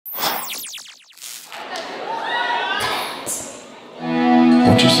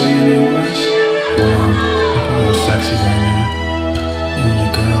What you say your name was? You're real sexy right now. You and your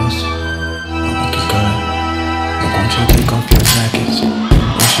girls. I think you're good. Look, won't you take off your jackets?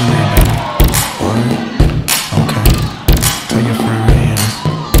 What's your name, baby? Word? Okay. Tell your friend right here.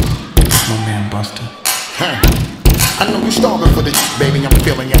 It's my man Buster. I know you starving for the baby, I'm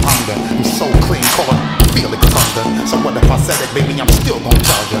feeling your hunger. I'm so clean, call it feeling thunder. So what if I said it, baby, I'm still gon'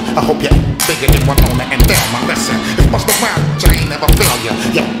 tell ya. I hope you're bigger than Winona and Thelma. Listen, it's Busta Rhymes, I ain't never fail ya.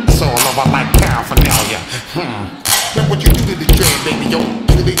 Yeah, it's all over like paraphernalia. Now what you do to the dread, baby, yo,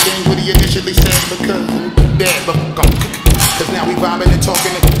 do the thing what he initially said because I'm dead, but go. Cause now we vibing and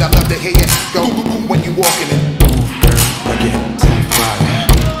talking and I love to hear you go when you walking and move, girl, like it to fire.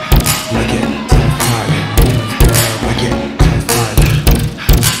 Like it to fire. Move, girl, like it to fire.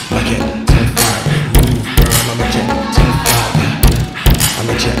 Like it to fire. Move, girl, I'm a jet to fire. I'm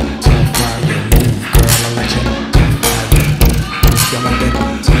a jet to fire. Move, girl, I'm a jet to fire. You're like it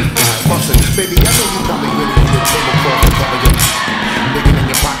to fire. Bustin', baby, I know you probably really need a tablecloth to cover you. Digging in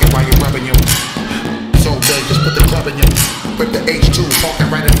your pocket while you're rubbing you. So babe, just put the club in you. With the H2 walking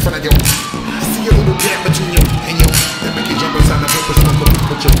right in front of you. See a little gap between you and you. That make you jump inside the purpose of the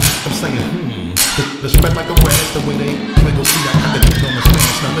with you. I'm saying, the spread like a wedge, the way they go see that kind of thing on the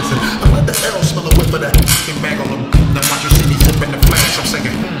Spanish. Now listen, I let the L smell a whiff of that fucking bag on them. Now watch you see me sipping the flash. I'm saying.